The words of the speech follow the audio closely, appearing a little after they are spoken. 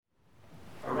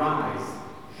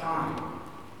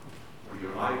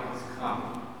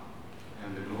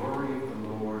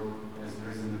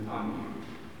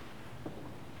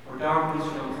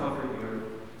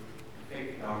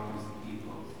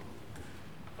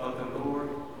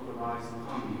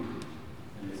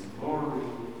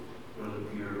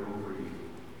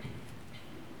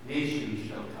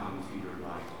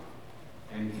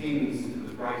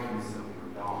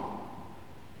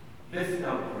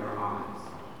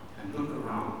and look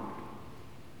around.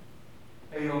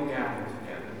 They all gather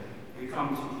together. They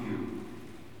come to you.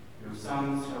 Your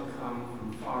sons shall come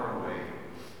from far away,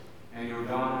 and your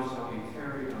daughters shall be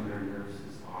carried on their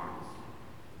nurses' arms.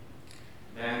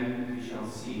 Then you shall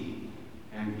see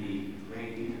and be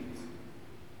radiant.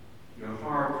 Your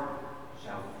heart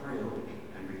shall thrill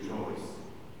and rejoice,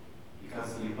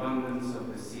 because the abundance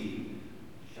of the sea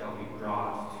shall be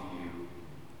brought to you.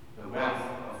 The wealth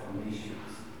of the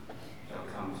nations shall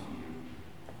come to you.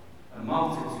 A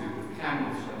multitude of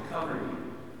camels shall cover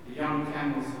you, the young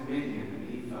camels of Midian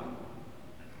and Ephah.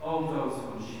 All those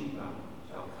from Sheba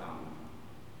shall come.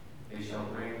 They shall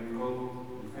bring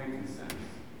gold and frankincense,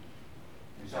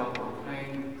 and shall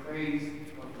proclaim the praise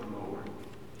of the Lord.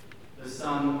 The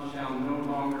sun shall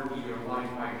no longer be your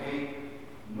light by day,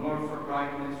 nor for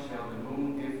brightness shall the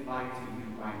moon give light to you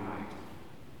by night.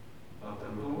 But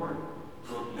the Lord